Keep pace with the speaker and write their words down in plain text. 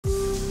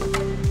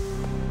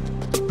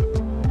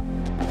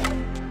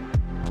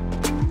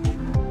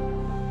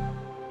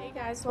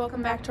guys,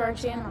 welcome back to our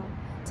channel.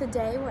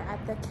 Today we're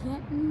at the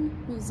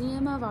Canton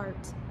Museum of Art.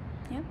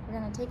 Yep. We're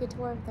going to take a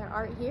tour of their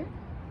art here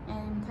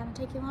and kind of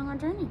take you along our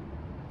journey.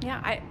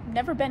 Yeah, I've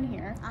never been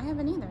here. I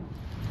haven't either.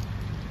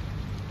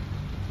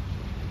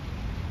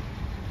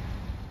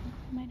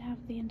 We might have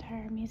the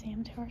entire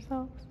museum to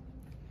ourselves.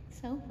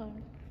 So far.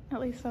 At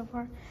least so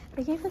far.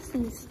 They gave us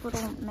these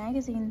little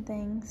magazine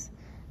things.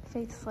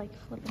 Faith's like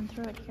flipping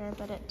through it here,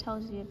 but it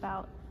tells you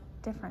about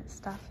different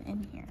stuff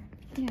in here.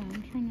 Yeah,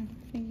 I'm trying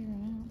to figure it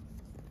out.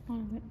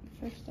 Oh,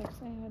 first there's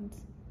ads.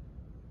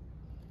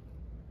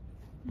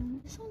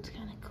 This one's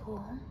kind of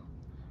cool.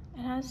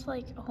 It has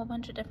like a whole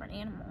bunch of different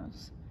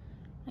animals.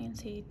 I can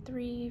see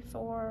 3,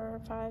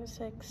 4, 5,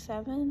 6,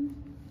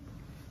 7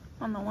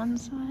 on the one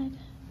side.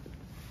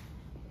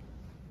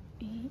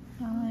 8,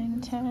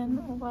 9,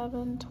 10,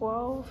 11,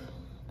 12,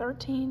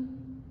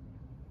 13.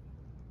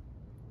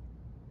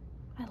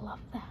 I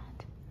love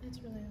that. It's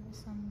really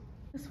awesome.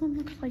 This one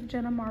looks like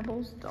Jenna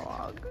Marble's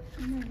dog.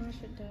 Oh my gosh,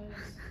 it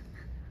does.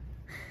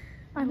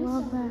 I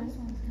love that. This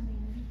one's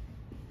coming.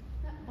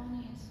 That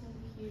bunny is so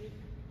cute.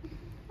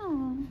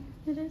 Oh,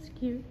 it is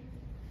cute.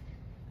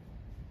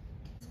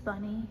 This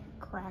bunny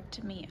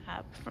cracked me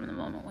up from the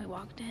moment we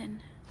walked in.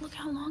 Look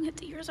how long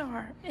its ears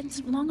are.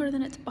 It's longer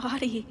than its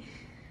body.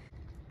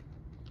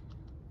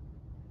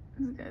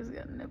 This guy's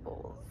got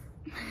nipples.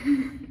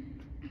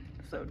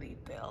 So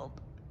detailed.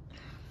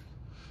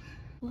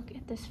 Look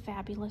at this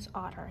fabulous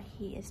otter.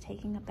 He is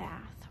taking a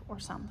bath or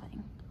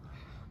something.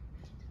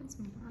 Got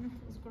some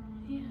barnacles growing.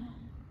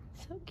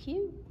 Yeah, so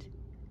cute.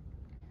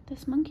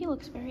 This monkey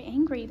looks very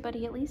angry, but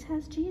he at least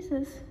has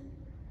Jesus.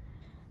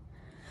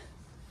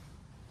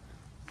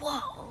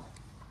 Whoa,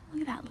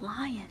 look at that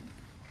lion.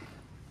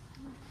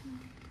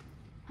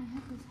 I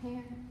have his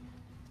hair.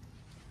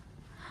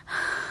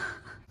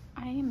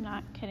 I am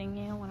not kidding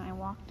you. When I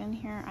walked in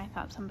here, I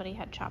thought somebody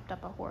had chopped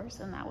up a horse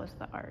and that was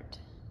the art.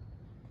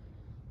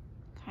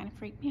 Kind of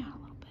freaked me out a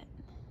little bit.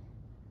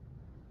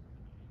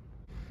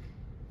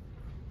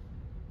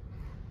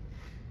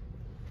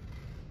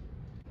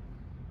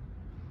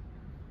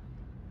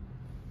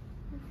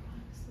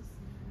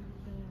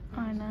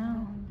 I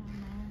know.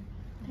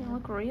 They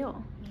look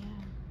real. Yeah.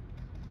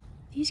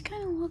 These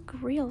kind of look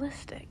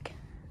realistic.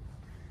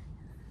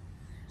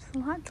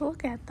 There's a lot to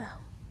look at though.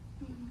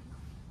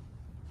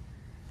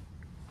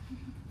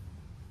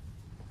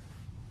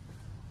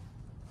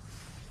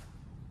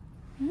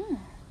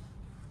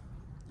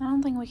 I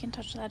don't think we can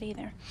touch that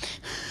either.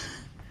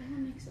 That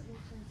one makes it look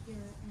like you're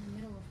in the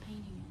middle of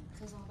painting it. It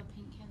says all the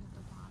paint cans at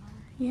the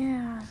bottom.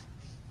 Yeah.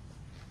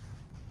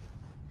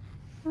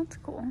 That's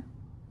cool.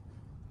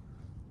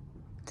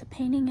 It's a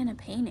painting in a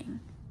painting.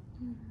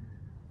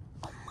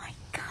 Oh my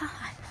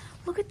god.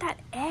 Look at that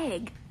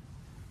egg.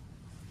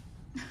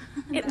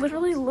 It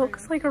literally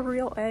looks like a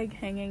real egg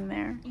hanging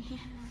there. Yeah.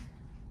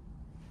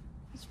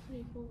 It's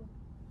pretty cool.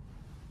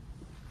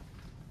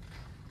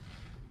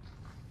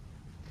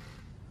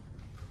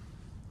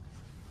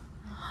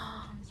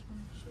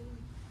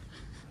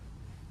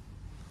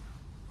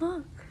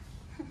 Look.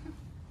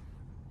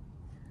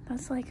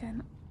 That's like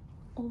an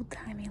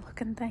old-timey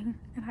looking thing,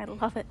 and I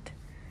love it.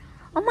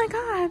 Oh my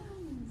god.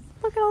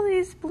 Look at all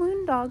these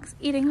balloon dogs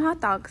eating hot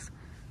dogs.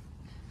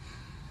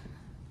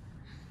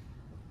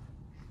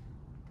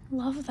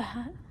 Love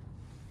that.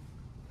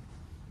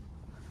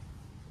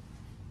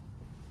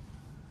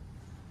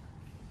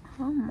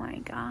 Oh my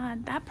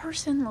god. That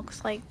person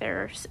looks like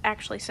they're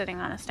actually sitting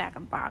on a stack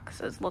of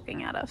boxes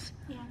looking at us.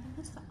 Yeah, I think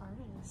that's the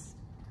artist.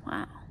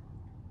 Wow.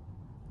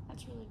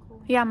 That's really cool.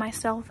 Yeah,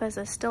 myself as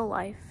a still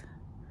life.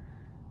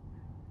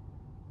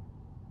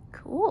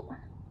 Cool.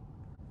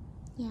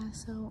 Yeah,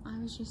 so I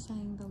was just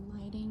saying the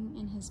lighting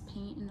in his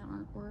paint and the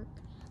artwork,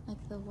 like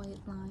the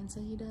white lines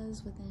that he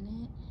does within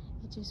it,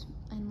 it just,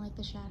 and like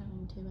the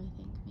shadowing too, I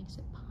think, makes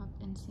it pop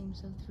and seem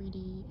so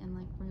 3D and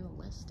like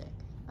realistic.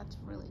 That's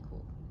really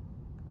cool.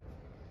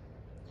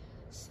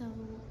 So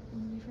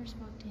when we first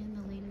walked in,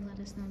 the lady let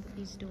us know that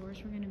these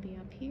doors were going to be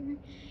up here,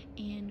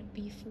 and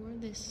before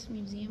this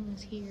museum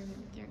was here,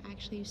 there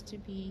actually used to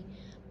be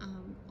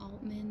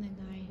Altman,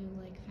 the guy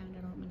who like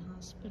founded Altman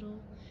Hospital.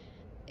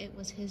 It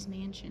was his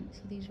mansion,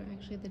 so these were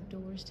actually the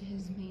doors to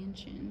his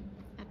mansion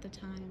at the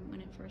time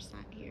when it first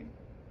sat here.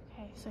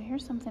 Okay, so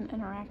here's something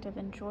interactive.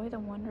 Enjoy the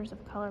wonders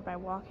of color by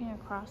walking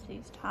across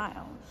these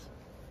tiles.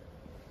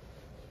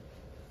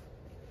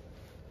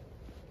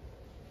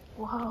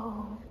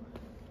 Whoa.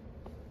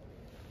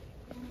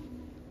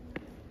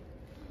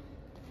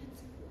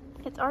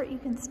 It's art you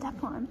can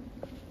step on.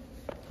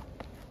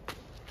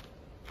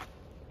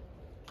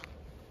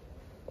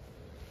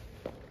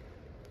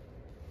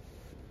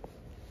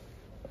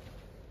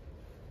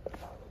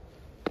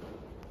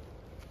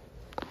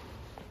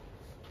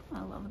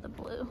 I love the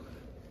blue.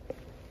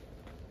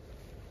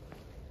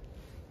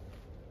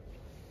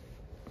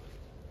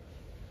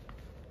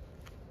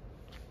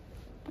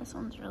 This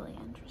one's really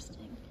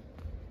interesting.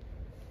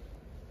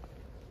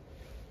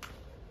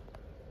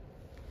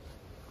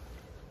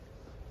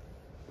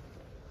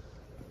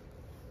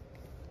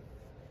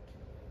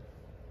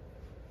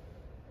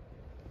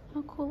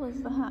 How cool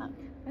is that?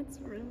 That's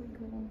really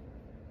cool.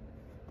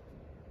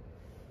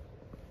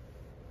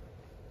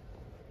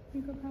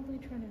 You could probably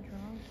try to draw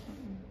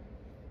something.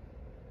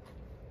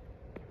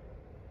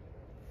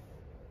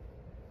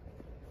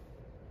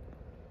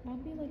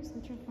 That'd be like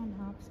such a fun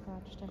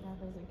hopscotch to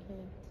have as a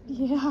kid.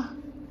 Yeah.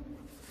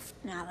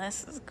 Now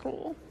this is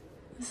cool.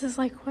 This is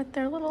like what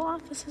their little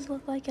offices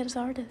look like as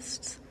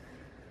artists.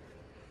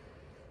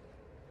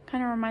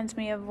 Kind of reminds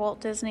me of Walt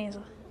Disney's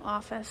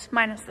office,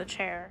 minus the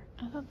chair.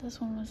 I thought this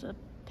one was a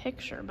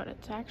picture, but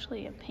it's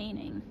actually a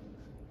painting.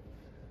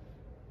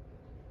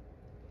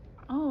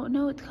 Oh,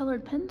 no, it's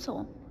colored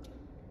pencil.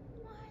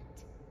 What?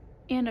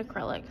 And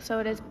acrylic, so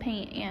it is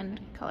paint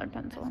and colored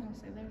pencil. I was gonna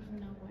say, there's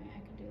no way I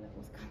could do that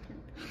with colored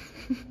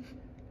pencil.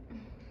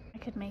 I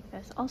could make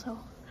this. Also,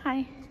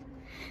 hi.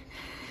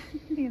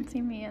 You can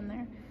see me in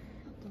there.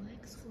 A black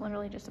It's square.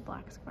 literally just a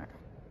black square.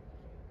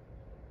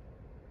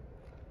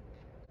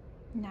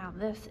 Now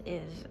this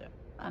is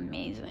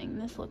amazing.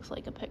 This looks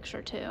like a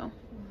picture too. Wow,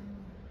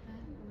 that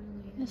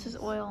really This is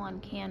oil on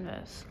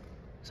canvas.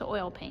 So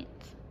oil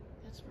paints.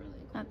 That's really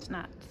cool. That's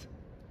nuts.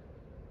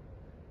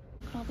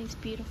 Look at all these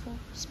beautiful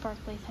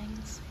sparkly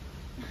things.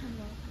 I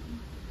love them.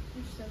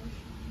 They're so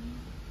shiny.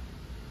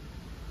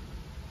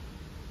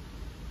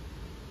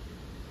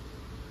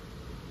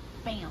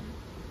 Bam.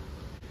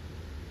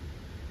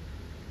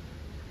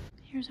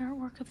 Here's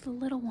artwork of the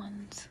little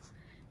ones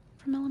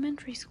from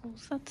elementary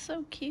schools. That's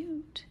so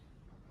cute.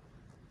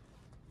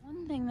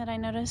 One thing that I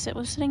noticed, it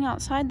was sitting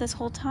outside this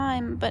whole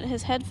time, but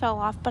his head fell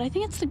off. But I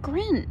think it's the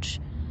Grinch.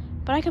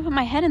 But I could put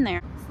my head in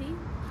there. See?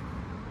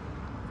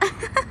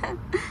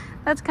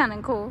 That's kind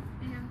of cool.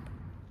 Yeah.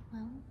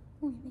 Well,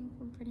 we think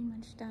we're pretty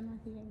much done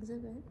with the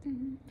exhibit.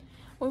 Mm-hmm.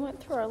 We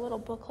went through our little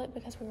booklet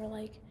because we were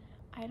like,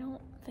 I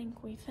don't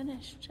think we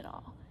finished it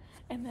all.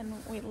 And then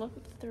we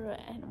looked through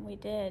it and we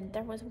did.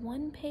 There was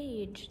one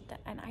page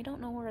that, and I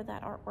don't know where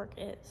that artwork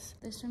is.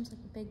 This room's like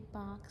a big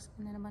box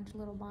and then a bunch of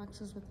little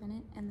boxes within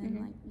it, and then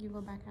like you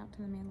go back out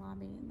to the main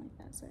lobby and like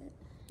that's it.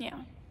 Yeah.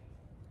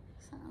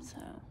 So,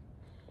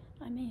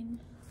 I mean,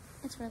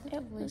 it's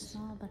relatively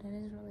small, but it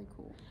is really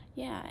cool.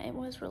 Yeah, it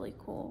was really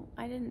cool.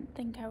 I didn't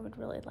think I would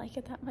really like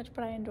it that much,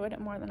 but I enjoyed it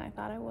more than I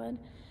thought I would.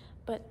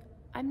 But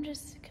I'm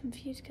just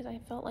confused because I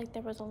felt like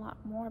there was a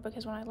lot more,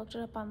 because when I looked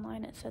it up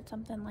online, it said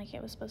something like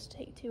it was supposed to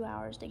take 2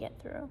 hours to get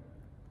through.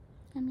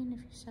 I mean, if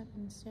you stop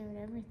and stare at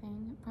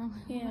everything, it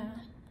probably Yeah.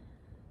 would.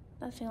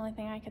 That's the only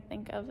thing I could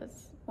think of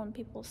is when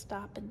people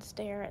stop and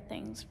stare at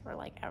things for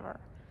like ever.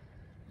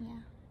 Yeah.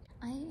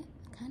 I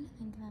kind of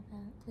think that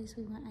the place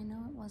we went, I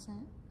know it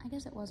wasn't, I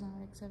guess it wasn't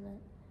an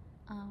exhibit,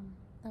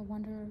 the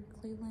Wonder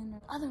Cleveland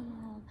or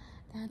Otherworld,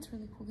 that's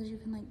really cool because you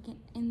can like get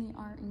in the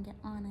art and get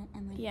on it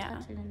and like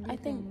touch it and do I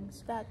think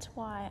things. that's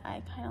why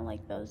I kind of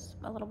like those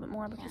a little bit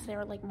more, because they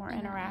were like more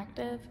interactive.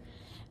 Interactive.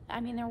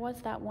 I mean, there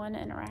was that one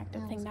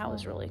interactive thing that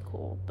was really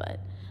cool, but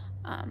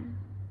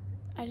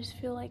I just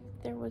feel like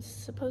there was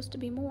supposed to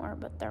be more,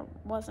 but there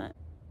wasn't.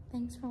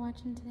 Thanks for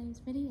watching today's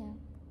video.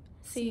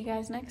 See you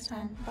guys next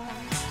time. Bye.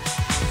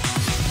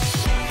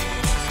 Bye.